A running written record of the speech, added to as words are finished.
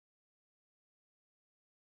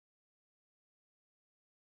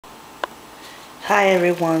Hi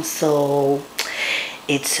everyone, so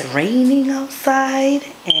it's raining outside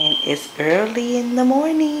and it's early in the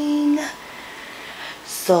morning.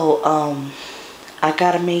 So I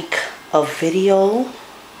gotta make a video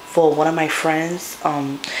for one of my friends.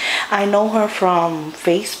 I know her from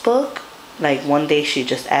Facebook. Like one day she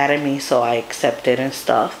just added me, so I accepted and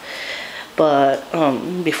stuff. But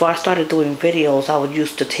before I started doing videos, I would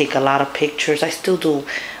used to take a lot of pictures. I still do,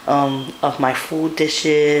 of my food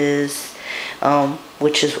dishes,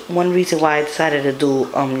 which is one reason why I decided to do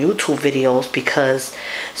YouTube videos, because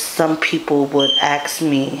some people would ask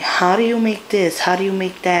me, how do you make this, how do you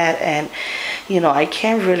make that? And I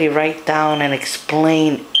can't really write down and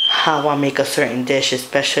explain how I make a certain dish,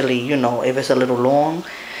 especially if it's a little long.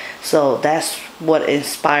 So that's what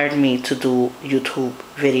inspired me to do YouTube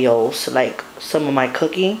videos, like some of my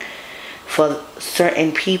cooking, for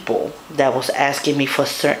certain people that was asking me for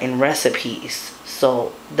certain recipes.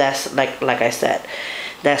 So that's like I said,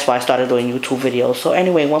 that's why I started doing YouTube videos. So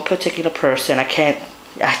anyway, one particular person, I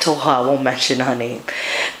told her I won't mention her name,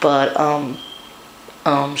 but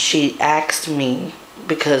she asked me,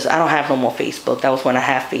 because I don't have no more Facebook. That was when I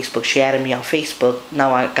had Facebook. She added me on Facebook.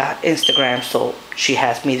 Now I got Instagram, so she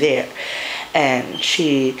has me there. And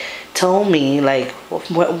she told me, like,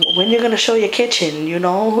 when you're gonna show your kitchen,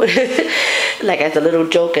 like as a little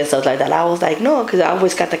joke and stuff like that. I was like, no, because I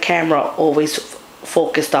always got the camera always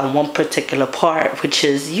focused on one particular part, which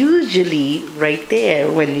is usually right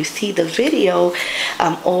there. When you see the video,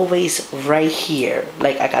 I'm always right here.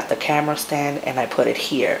 Like I got the camera stand and I put it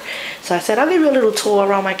here. So I said, I'll give you a little tour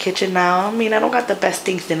around my kitchen now. I mean, I don't got the best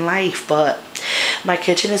things in life, but my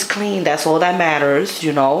kitchen is clean. That's all that matters,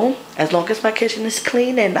 as long as my kitchen is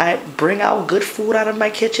clean and I bring out good food out of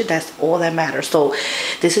my kitchen, that's all that matters. So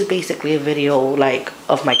this is basically a video like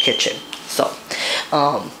of my kitchen. So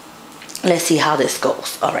let's see how this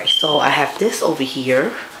goes. Alright, so I have this over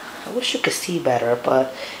here. I wish you could see better,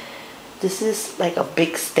 but this is like a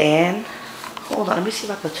big stand. Hold on, let me see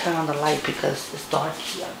if I can turn on the light because it's dark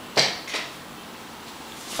here.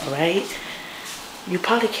 Alright, you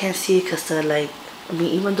probably can't see it because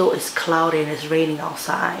even though it's cloudy and it's raining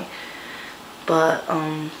outside, but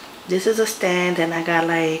this is a stand, and I got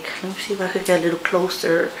let me see if I could get a little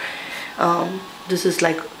closer. This is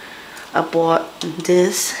I bought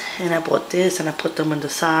this and I bought this and I put them on the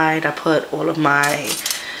side. I put all of my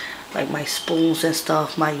my spoons and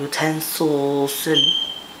stuff, my utensils and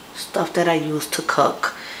stuff that I use to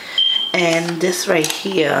cook. And this right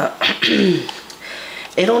here,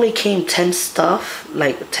 it only came 10 stuff,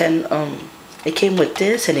 10 it came with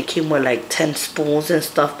this, and it came with 10 spoons and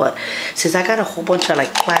stuff. But since I got a whole bunch of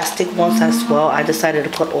plastic ones as well, I decided to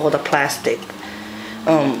put all the plastic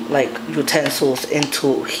utensils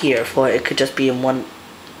into here, for it could just be in one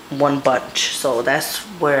bunch. So that's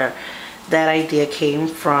where that idea came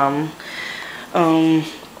from.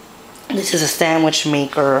 This is a sandwich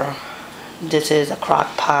maker. This is a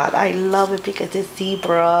crock pot. I love it because it's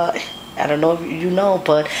zebra. I don't know if you know,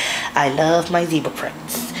 but I love my zebra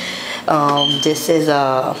prints. This is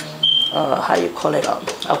a how you call it,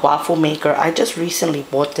 a waffle maker. I just recently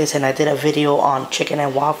bought this and I did a video on chicken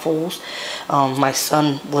and waffles. My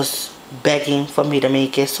son was begging for me to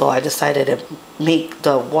make it, so I decided to make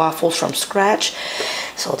the waffles from scratch.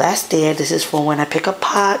 So that's there. This is for when I pick up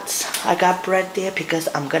pots. I got bread there because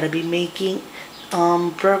I'm gonna be making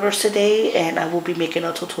burgers today, and I will be making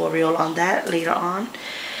a tutorial on that later on.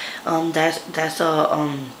 That's a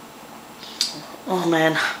oh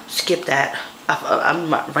man, skip that. I'm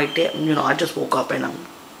not right there. I just woke up and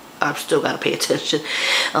I've still got to pay attention.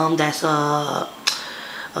 That's a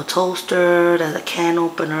toaster. That's a can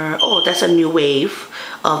opener. Oh, that's a New Wave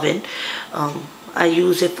oven. I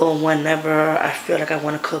use it for whenever I feel like I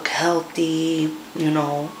want to cook healthy.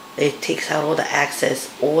 It takes out all the excess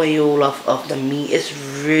oil of the meat. It's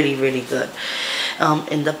really, really good.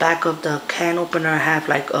 In the back of the can opener, I have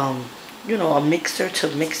a mixer to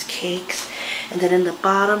mix cakes. And then in the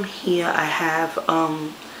bottom here I have oh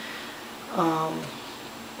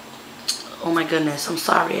my goodness, I'm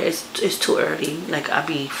sorry, it's too early, I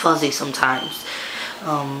be fuzzy sometimes.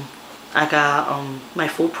 I got my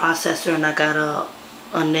food processor, and I got a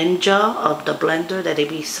Ninja of the blender that they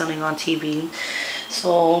be selling on TV.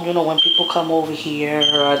 So when people come over here,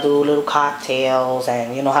 I do little cocktails,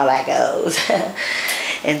 and you know how that goes.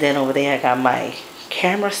 And then over there I got my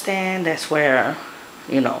camera stand. That's where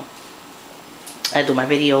I do my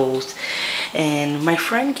videos. And my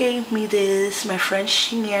friend gave me this, my friend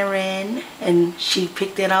Sharon, and she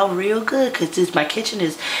picked it out real good because my kitchen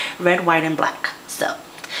is red, white, and black. So,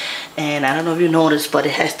 and I don't know if you noticed, but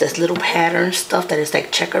it has this little pattern stuff that is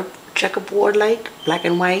like checkerboard, black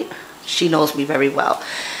and white. she knows me very well.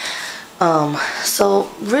 So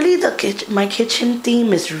really my kitchen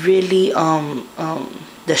theme is really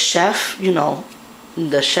the chef, you know,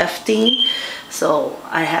 the chef theme. So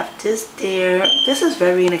I have this there. This is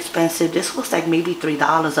very inexpensive. This was like maybe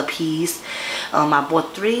 $3 a piece. I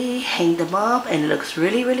bought 3, hang them up, and it looks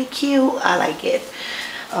really, really cute. I like it.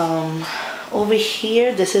 Over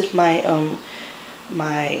here, this is my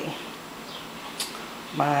my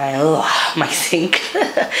sink.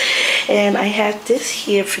 And I have this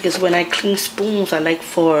here because when I clean spoons, I like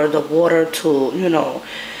for the water to, you know,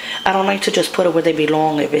 I don't like to just put it where they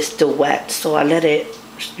belong if it's still wet. So I let it,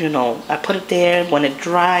 you know, I put it there. When it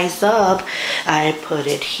dries up, I put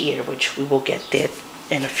it here, which we will get there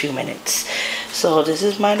in a few minutes. So this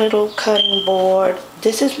is my little cutting board.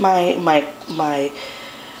 This is my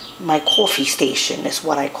coffee station is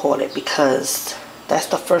what I call it, because that's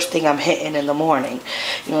the first thing I'm hitting in the morning.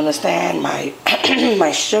 You understand? My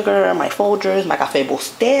my sugar, my Folgers, my Café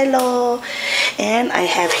Bustelo, and I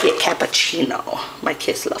have here cappuccino. My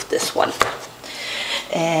kids love this one.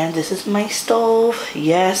 And this is my stove.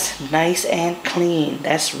 Yes, nice and clean.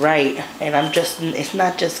 That's right. And it's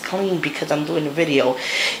not just clean because I'm doing a video.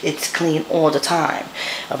 It's clean all the time.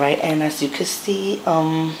 All right. And as you can see,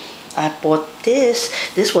 I bought this.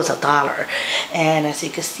 This was $1, and as you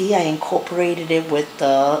can see, I incorporated it with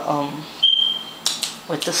the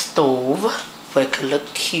stove, so it could look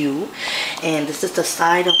cute. And this is the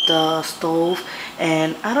side of the stove.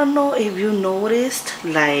 And I don't know if you noticed,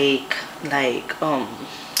 if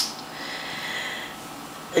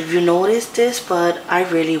you noticed this, but I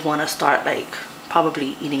really want to start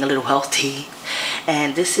probably eating a little healthy.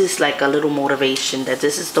 And this is like a little motivation that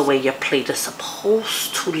this is the way your plate is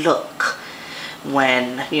supposed to look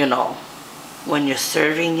when, you know, when you're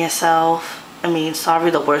serving yourself. I mean,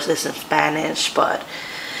 sorry, the word is in Spanish, but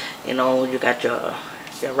you know, you got your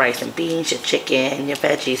rice and beans, your chicken, your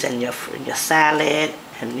veggies, and your salad,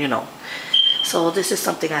 and you know. So this is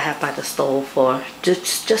something I have by the stove for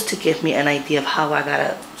just to give me an idea of how I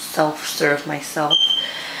gotta self-serve myself.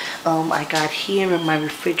 I got here in my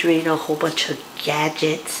refrigerator a whole bunch of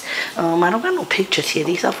gadgets. I don't got no pictures here.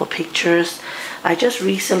 These are for pictures. I just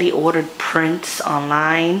recently ordered prints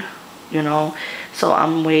online, you know, so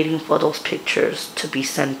I'm waiting for those pictures to be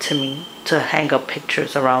sent to me to hang up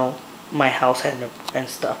pictures around my house and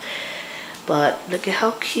stuff. But look at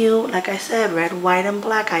how cute. Like I said, red, white, and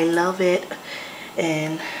black. I love it.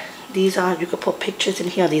 And these are, you could put pictures in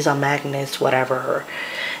here. These are magnets, whatever.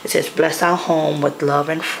 It says, bless our home with love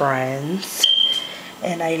and friends.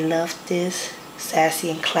 And I love this sassy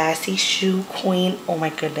and classy shoe queen. Oh my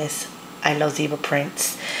goodness. I love zebra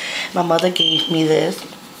prints. My mother gave me this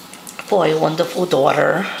for a wonderful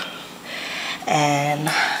daughter. And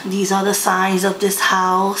these are the signs of this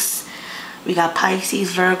house. We got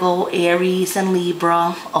Pisces, Virgo, Aries, and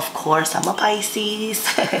Libra. Of course, I'm a Pisces.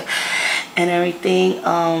 And everything.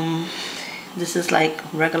 This is like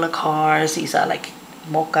regular cars. These are like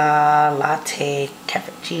mocha, latte,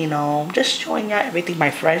 cappuccino. I'm just showing you everything. My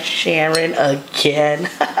friend Sharon again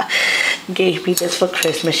gave me this for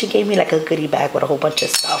Christmas. She gave me like a goodie bag with a whole bunch of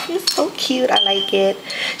stuff. It's so cute. I like it.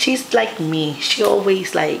 She's like me. She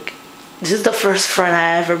always like, this is the first friend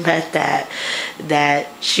I ever met that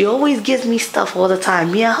she always gives me stuff all the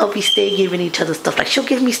time. Me and her, we stay giving each other stuff. Like she'll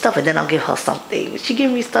give me stuff and then I'll give her something. She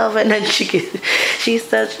give me stuff and then she's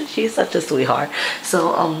such a sweetheart.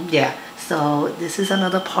 So yeah. So this is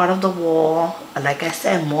another part of the wall. Like I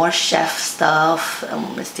said, more chef stuff.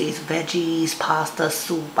 It's these veggies, pasta,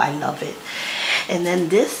 soup. I love it. And then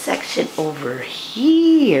this section over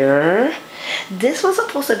here, this was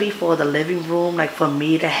supposed to be for the living room, like for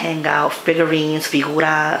me to hang out figurines,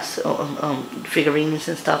 figuras, figurines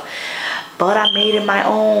and stuff. But I made it my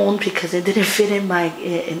own because it didn't fit in my,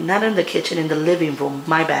 not in the kitchen, in the living room.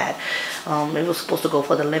 My bad. It was supposed to go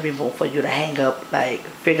for the living room for you to hang up like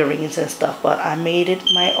figurines and stuff. But I made it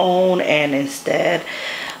my own, and instead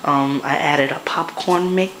I added a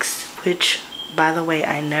popcorn mix, which, by the way,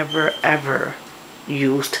 I never ever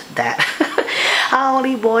used that. I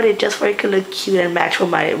only bought it just for it could look cute and match with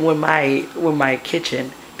my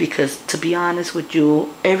kitchen. Because to be honest with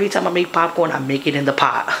you, every time I make popcorn, I make it in the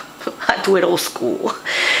pot. I do it old school.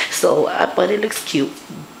 So, but it looks cute.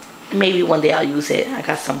 Maybe one day I'll use it. I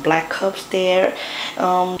got some black cups there.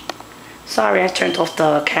 Sorry, I turned off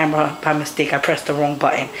the camera by mistake. I pressed the wrong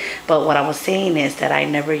button. But what I was saying is that I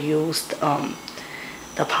never used the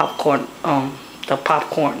popcorn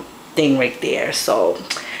thing right there. So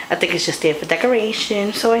I think it's just there for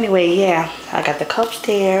decoration. So anyway, yeah, I got the cups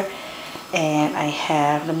there. And I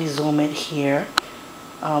have, let me zoom in here.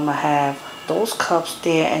 I have those cups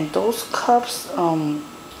there, and those cups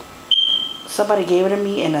somebody gave it to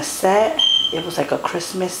me in a set. It was like a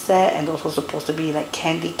Christmas set, and those were supposed to be like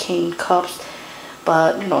candy cane cups.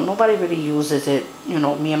 But, you know, nobody really uses it. You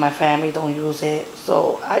know, me and my family don't use it.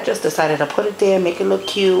 So I just decided to put it there, make it look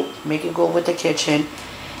cute, make it go with the kitchen.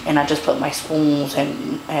 And I just put my spoons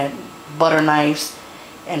and butter knives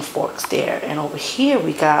and forks there. And over here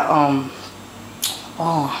we got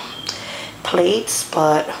plates,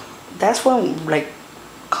 but that's when like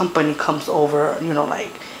company comes over, you know,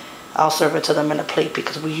 like I'll serve it to them in a plate,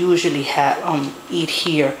 because we usually have eat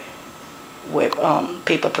here with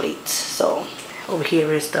paper plates. So over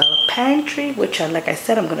here is the pantry, which like I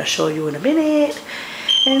said, I'm gonna show you in a minute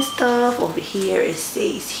and stuff. Over here it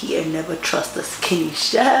says here, never trust a skinny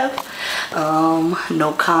chef.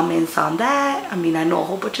 No comments on that. I mean, I know a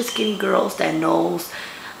whole bunch of skinny girls that knows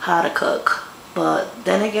how to cook, but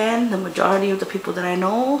then again, the majority of the people that I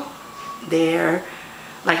know, they're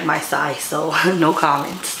like my size, so no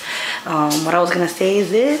comments. What I was gonna say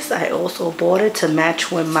is this: I also bought it to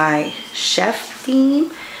match with my chef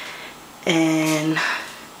theme, and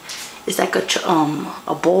it's like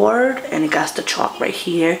a board, and it got the chalk right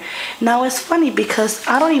here. Now it's funny because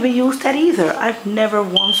I don't even use that either. I've never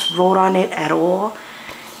once wrote on it at all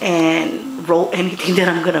and wrote anything that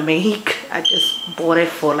I'm gonna make. I just bought it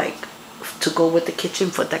for like to go with the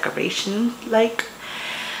kitchen for decoration, like.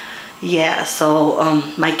 Yeah, so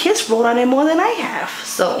my kids wrote on it more than I have.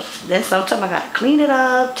 So then sometimes I gotta clean it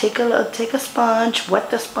up, take a sponge, wet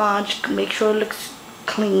the sponge, make sure it looks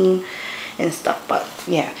clean and stuff. But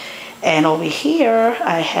yeah, and over here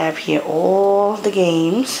I have here all the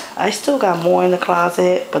games. I still got more in the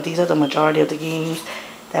closet, but these are the majority of the games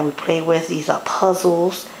that we play with. These are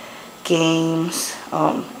puzzles, games,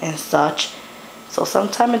 and such. So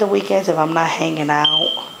sometime in the weekends, if I'm not hanging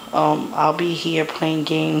out, I'll be here playing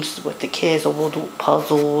games with the kids, or we'll do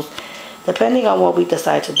puzzles. Depending on what we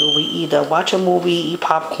decide to do, we either watch a movie, eat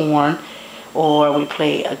popcorn, or we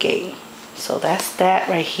play a game. So that's that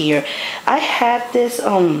right here. I had this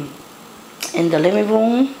in the living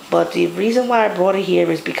room, but the reason why I brought it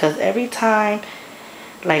here is because every time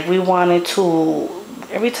we wanted to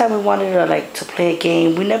like to play a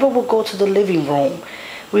game, we never would go to the living room.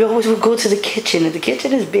 We always would go to the kitchen, and the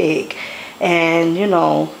kitchen is big. And you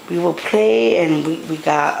know, we will play, and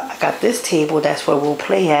I got this table. That's where we'll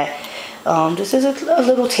play at. This is a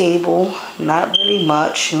little table, not really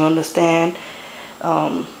much, you understand.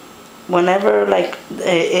 Whenever, like,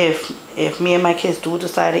 if me and my kids do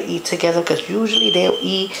decide to eat together, because usually they'll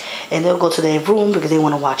eat and they'll go to their room because they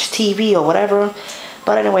want to watch TV or whatever.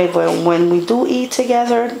 But anyway, when we do eat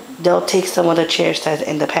together, they'll take some of the chairs that's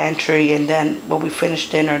in the pantry, and then when we finish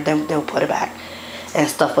dinner, then they'll put it back and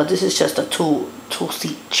stuff. But this is just a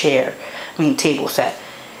two-seat table set.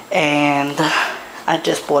 And I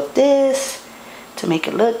just bought this to make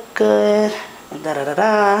it look good, and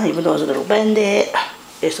even though it's a little bended,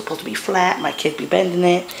 it's supposed to be flat. My kids be bending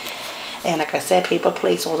it. And like I said, paper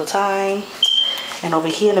plates all the time. And over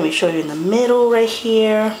here, let me show you in the middle right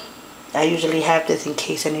here, I usually have this in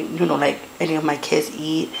case any of my kids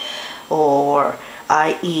eat, or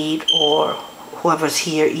I eat, or whoever's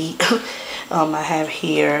here eat. I have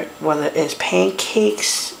here, whether it's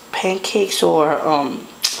pancakes or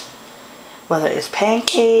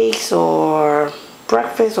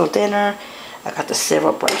breakfast or dinner. I got the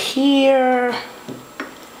syrup right here.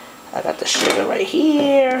 I got the sugar right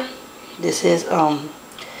here. This is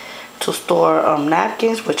to store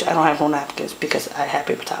napkins, which I don't have no napkins because I have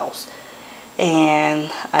paper towels.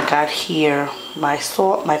 And I got here my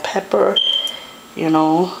salt, my pepper, you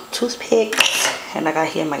know, toothpicks, and I got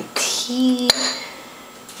here my tea,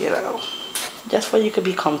 you know, just where you could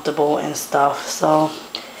be comfortable and stuff. So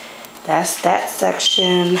that's that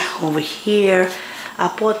section. Over here, I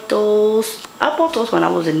bought those when I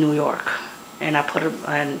was in New York, and I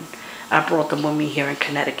brought them with me here in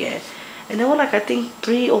Connecticut, and they were like, I think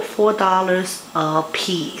 $3 or $4 a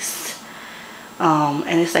piece.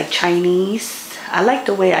 And it's like Chinese. I like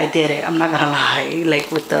the way I did it, I'm not gonna lie, like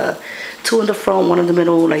with the two in the front, one in the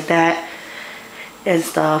middle, like that and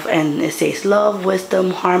stuff. And it says love, wisdom,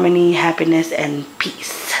 harmony, happiness, and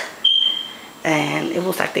peace. And it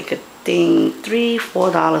was like, I think $3,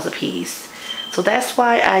 $4 a piece. So that's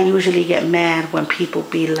why I usually get mad when people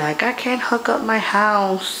be like, I can't hook up my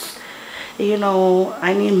house, you know,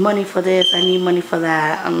 I need money for this, I need money for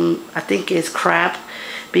that. I think it's crap,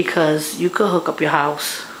 because you could hook up your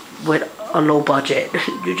house with a low budget.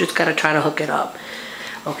 You just gotta try to hook it up.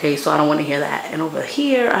 Okay, so I don't want to hear that. And over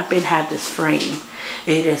here, I've been had this frame.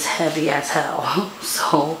 It is heavy as hell.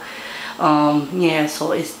 So yeah,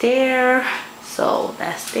 so it's there. So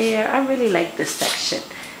that's there. I really like this section.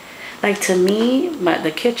 Like, to me,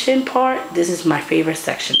 the kitchen part, this is my favorite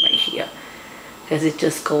section right here, because it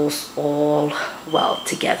just goes all well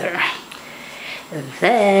together. And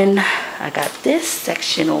then I got this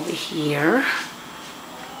section over here.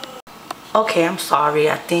 Okay, I'm sorry.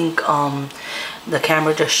 I think the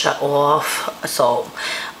camera just shut off. So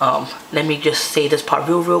let me just say this part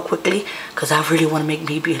real quickly, because I really want to make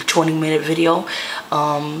maybe a 20-minute video.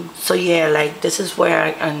 So yeah, like, this is where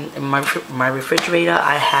in my refrigerator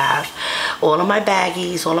I have all of my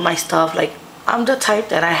baggies, all of my stuff. Like, I'm the type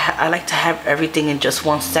that I like to have everything in just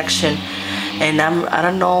one section. And I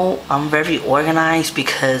don't know, I'm very organized,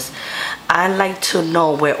 because I like to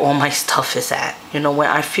know where all my stuff is at. You know, when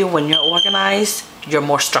I feel when you're organized, you're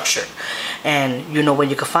more structured, and you know where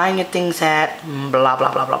you can find your things at, blah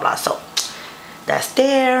blah blah blah blah. So that's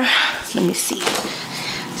there. Let me see.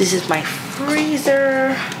 This is my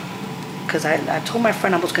freezer, because I told my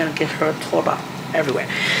friend I was gonna get her a tour about everywhere.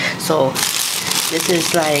 So this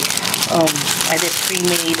is like I did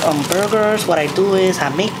pre-made burgers. What I do is I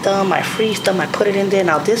make them, I freeze them, I put it in there.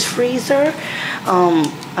 Now this freezer,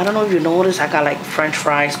 I don't know if you noticed, I got like French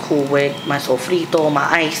fries, Cool Whip, my sofrito, my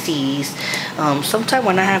ices. Sometimes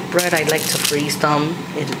when I have bread, I like to freeze them,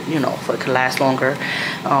 you know, so it could last longer.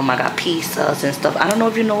 I got pizzas and stuff. I don't know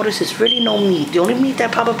if you noticed, it's really no meat. The only meat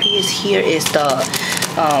that probably is here is the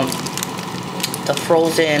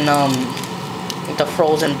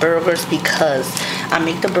frozen burgers, because I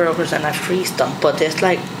make the burgers and I freeze them, but there's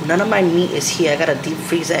like none of my meat is here. I got a deep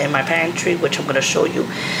freezer in my pantry, which I'm gonna show you.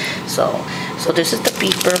 So this is the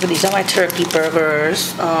beef burger. These are my turkey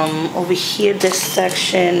burgers. Over here, this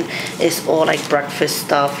section is all like breakfast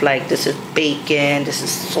stuff. Like, this is bacon, this is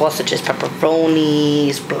sausages,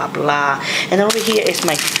 pepperonis, blah blah. And then over here is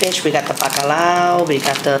my fish. We got the bacalao, we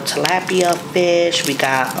got the tilapia fish, we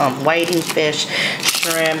got whiting fish,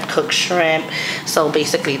 shrimp, cooked shrimp. So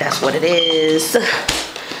basically that's what it is.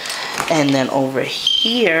 And then over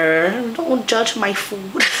here, don't judge my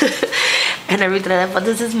food and everything like that, but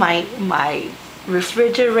this is my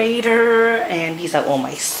refrigerator, and these are all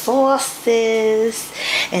my sauces,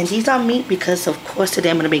 and these are meat because of course today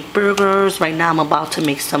I'm gonna make burgers. Right now I'm about to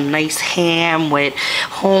make some nice ham with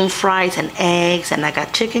home fries and eggs, and I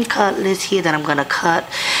got chicken cutlets here that I'm gonna cut.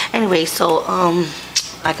 Anyway, so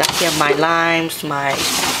I got here my limes, my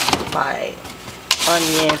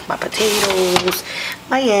onions, my potatoes,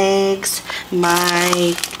 my eggs,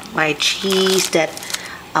 my cheese that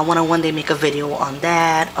I want to one day make a video on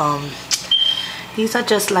that. These are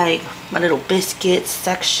just like my little biscuits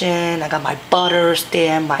section. I got my butters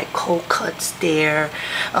there, my cold cuts there,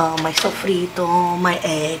 my sofrito, my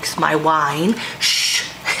eggs, my wine. Shh.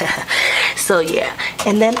 So yeah,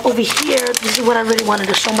 and then over here, this is what I really wanted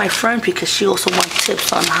to show my friend, because she also wants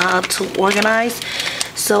tips on how to organize.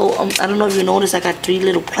 So I don't know if you noticed, I got 3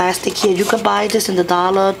 little plastic here. You can buy this in the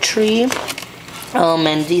Dollar Tree.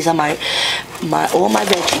 And these are my all my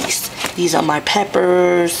veggies. These are my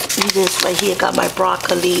peppers. This right here got my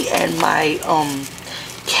broccoli and my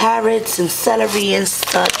carrots and celery and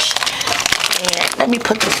such. And let me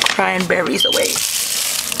put the cranberries away.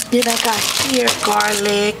 Then I got here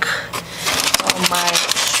garlic, my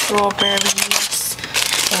strawberries,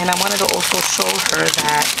 and I wanted to also show her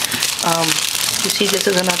that you see, this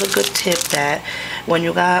is another good tip, that when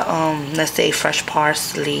you got let's say fresh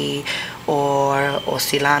parsley or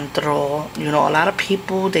cilantro, you know, a lot of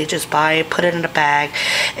people, they just buy it, put it in a bag,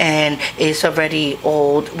 and it's already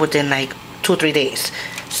old within like 2-3 days.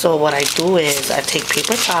 So what I do is I take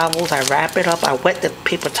paper towels, I wrap it up, I wet the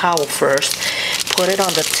paper towel first, put it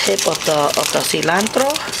on the tip of the cilantro,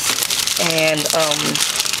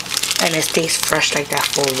 and it stays fresh like that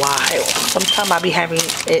for a while. Sometimes I'll be having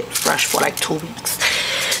it fresh for like 2 weeks.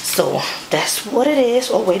 So that's what it is.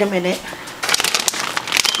 Oh, wait a minute.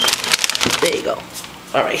 There you go.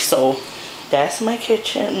 Alright, so that's my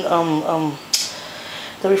kitchen,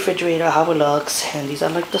 the refrigerator, how it looks, and these are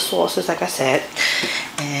like the sauces, like I said,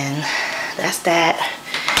 and that's that.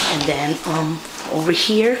 And then over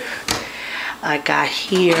here, I got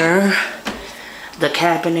here the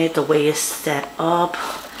cabinet, the way it's set up.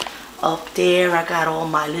 Up there I got all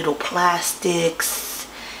my little plastics,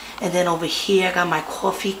 and then over here I got my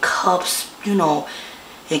coffee cups, you know,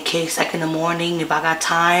 in case like in the morning, if I got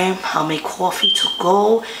time, I'll make coffee to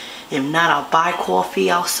go. If not, I'll buy coffee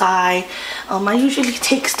outside. I usually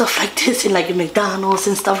take stuff like this in like McDonald's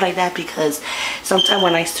and stuff like that, because sometimes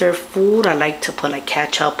when I serve food, I like to put like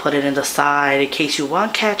ketchup, put it in the side in case you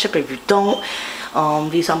want ketchup. If you don't,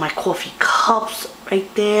 these are my coffee cups right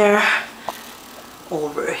there.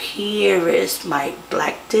 Over here is my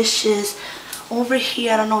black dishes. over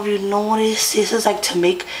here, I don't know if you noticed, this is like to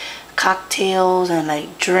make cocktails and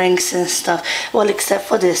like drinks and stuff. Well, except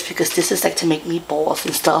for this, because this is like to make meatballs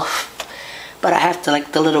and stuff. But I have the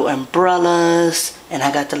like the little umbrellas, and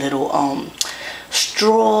I got the little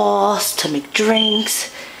straws to make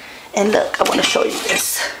drinks. And look, I want to show you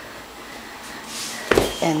this.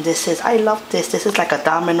 And this is, I love this. This is like a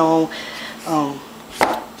domino,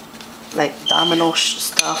 like domino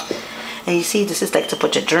stuff. And you see, this is like to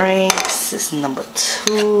put your drinks. This is number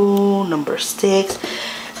 2, number 6.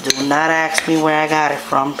 Do not ask me where I got it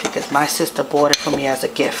from, because my sister bought it for me as a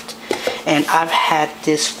gift. And I've had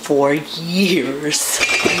this for years,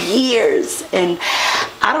 and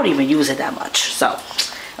I don't even use it that much. So,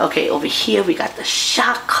 okay, over here we got the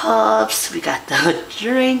shot cups, we got the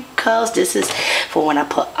drink cups. This is for when I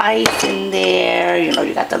put ice in there. You know,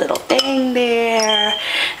 you got the little thing there.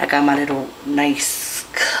 I got my little nice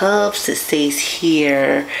cups. It says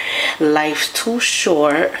here, life's too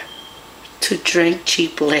short to drink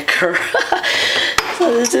cheap liquor.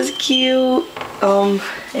 So this is cute.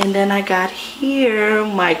 And then I got here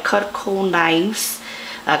my Cutco knives.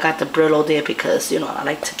 I got the Brillo there because, you know, I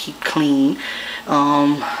like to keep clean.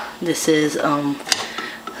 This is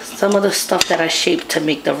some of the stuff that I shaped to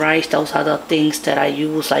make the rice. Those are the things that I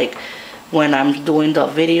use like when I'm doing the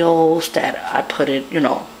videos, that I put it, you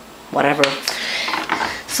know, whatever.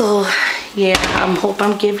 So yeah, I hope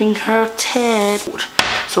I'm giving her 10.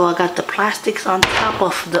 So I got the plastics on top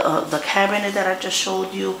of the cabinet that I just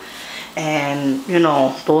showed you. And you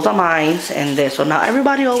know, those are mine. And there, so now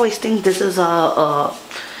everybody always thinks this is how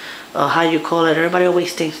you call it, everybody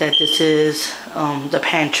always thinks that this is the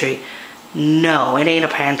pantry. No, it ain't a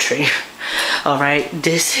pantry. All right,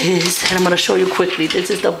 this is, and I'm gonna show you quickly, this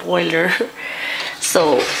is the boiler.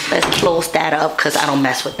 So let's close that up because I don't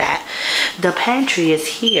mess with that. The pantry is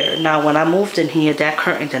here. Now when I moved in here, that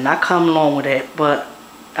curtain did not come along with it, but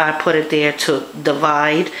I put it there to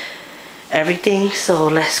divide everything. So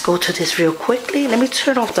let's go to this real quickly. Let me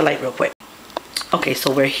turn off the light real quick. Okay,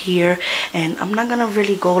 so we're here, and I'm not gonna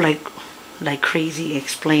really go like crazy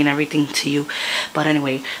explain everything to you, but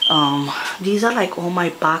anyway, these are like all my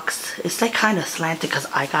box. It's like kind of slanted because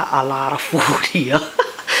I got a lot of food here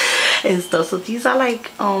and stuff. So these are like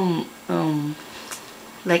all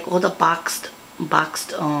the boxed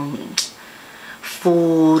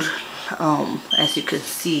food. As you can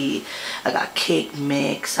see, I got cake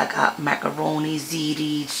mix, I got macaroni,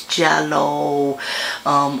 ziti, jello,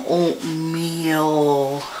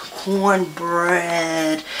 oatmeal,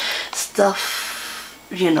 cornbread, stuff,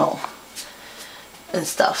 you know, and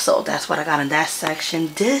stuff. So that's what I got in that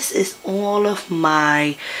section. This is all of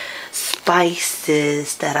my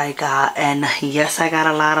spices that I got, and yes, I got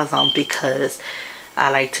a lot of them because I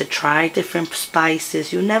like to try different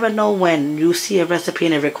spices. You never know when you see a recipe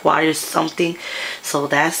and it requires something. So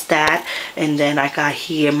that's that. And then I got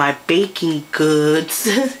here my baking goods,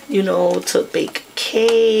 you know, to bake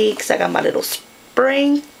cakes. I got my little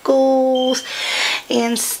sprinkles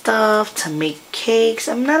and stuff to make cakes.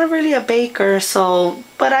 I'm not really a baker, so,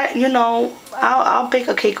 but I, you know, I'll bake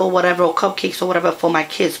a cake or whatever, or cupcakes or whatever for my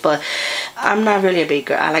kids, but I'm not really a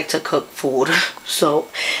baker. I like to cook food. So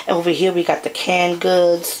over here we got the canned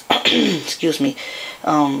goods, excuse me,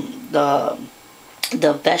 the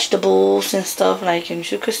vegetables and stuff, like, and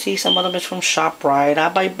you could see some of them is from ShopRite.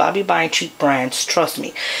 I'll be buying cheap brands, trust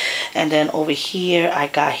me. And then over here I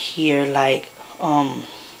got here like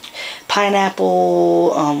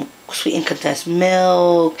pineapple, sweetened condensed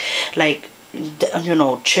milk, like, you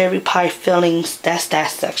know, cherry pie fillings. That's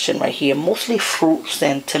that section right here. Mostly fruits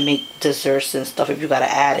and to make desserts and stuff if you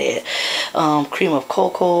gotta add it. Cream of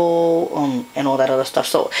cocoa, and all that other stuff.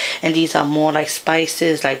 So, and these are more like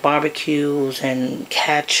spices, like barbecues and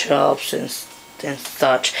ketchups and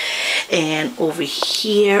such. And over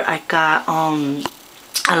here I got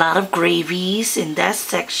a lot of gravies in that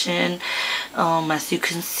section. As you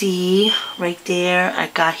can see right there, I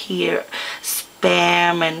got here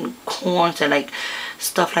spam and corns and like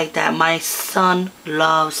stuff like that. My son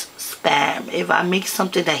loves spam. If I make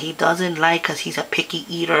something that he doesn't like because he's a picky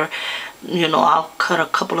eater, you know, I'll cut a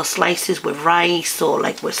couple of slices with rice or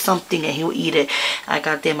like with something and he'll eat it. I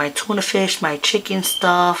got there my tuna fish, my chicken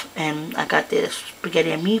stuff, and I got this spaghetti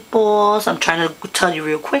and meatballs. I'm trying to tell you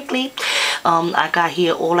real quickly. I got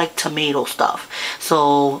here all like tomato stuff.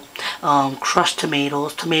 So crushed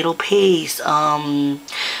tomatoes, tomato paste,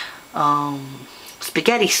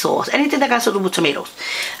 spaghetti sauce, anything that got to do with tomatoes.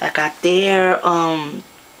 I got there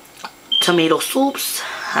tomato soups.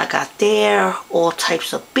 I got there all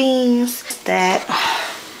types of beans. That,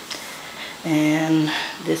 and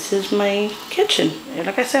this is my kitchen. And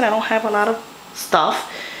like I said, I don't have a lot of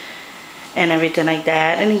stuff. and everything like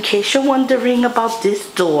that. And in case you're wondering about this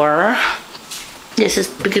door, this is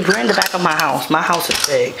because we're in the back of my house. My house is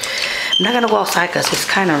big. I'm not gonna go outside because it's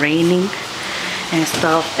kind of raining and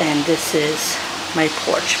stuff. And this is my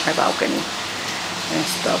porch, my balcony and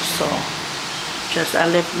stuff. So just, I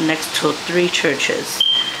live next to 3 churches.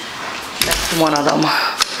 That's one of them.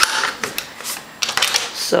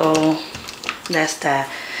 So that's that.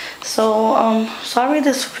 So sorry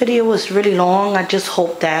this video was really long. I just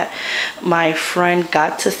hope that my friend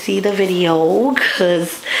got to see the video,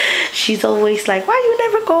 because she's always like, why you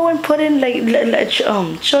never go and put in like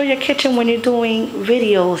show your kitchen when you're doing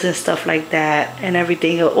videos and stuff like that and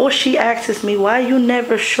everything. Or she asks me, why you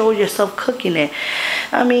never show yourself cooking it?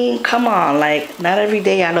 I mean, come on, like, not every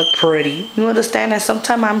day I look pretty, you understand? And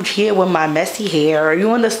sometimes I'm here with my messy hair,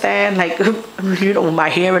 you understand, like, you know, with my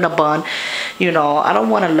hair in a bun, you know. I don't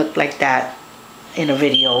want to look like that in a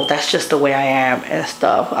video. That's just the way I am and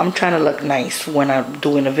stuff. I'm trying to look nice when I'm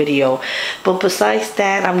doing a video, but besides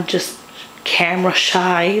that, I'm just camera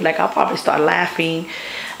shy. Like, I'll probably start laughing.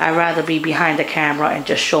 I'd rather be behind the camera and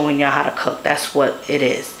just showing y'all how to cook. That's what it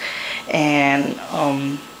is. And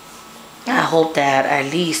I hope that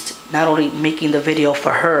at least not only making the video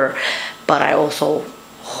for her, but I also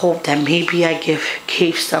hope that maybe I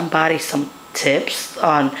gave somebody some tips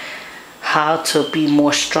on how to be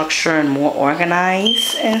more structured and more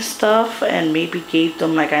organized and stuff, and maybe gave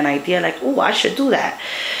them like an idea, like, oh, I should do that,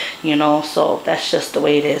 you know. So that's just the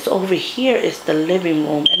way it is. Over here is the living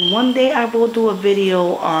room, and one day I will do a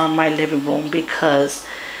video on my living room because,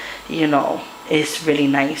 you know, it's really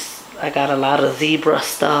nice. I got a lot of zebra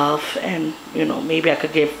stuff, and, you know, maybe I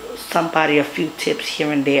could give somebody a few tips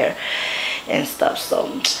here and there and stuff.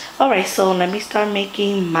 So alright, so let me start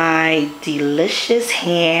making my delicious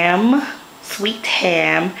ham, sweet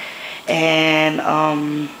ham, and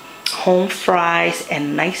home fries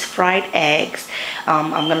and nice fried eggs. I'm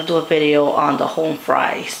gonna do a video on the home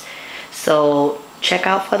fries, so check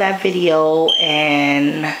out for that video,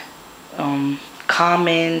 and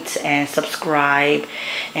comment and subscribe.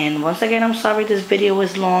 And once again, I'm sorry this video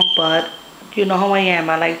was long, but you know how I am.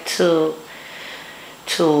 I like to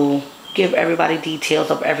give everybody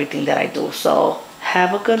details of everything that I do. So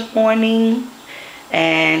have a good morning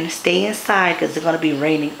and stay inside because it's going to be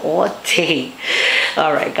raining all day.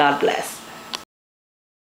 All right, God bless.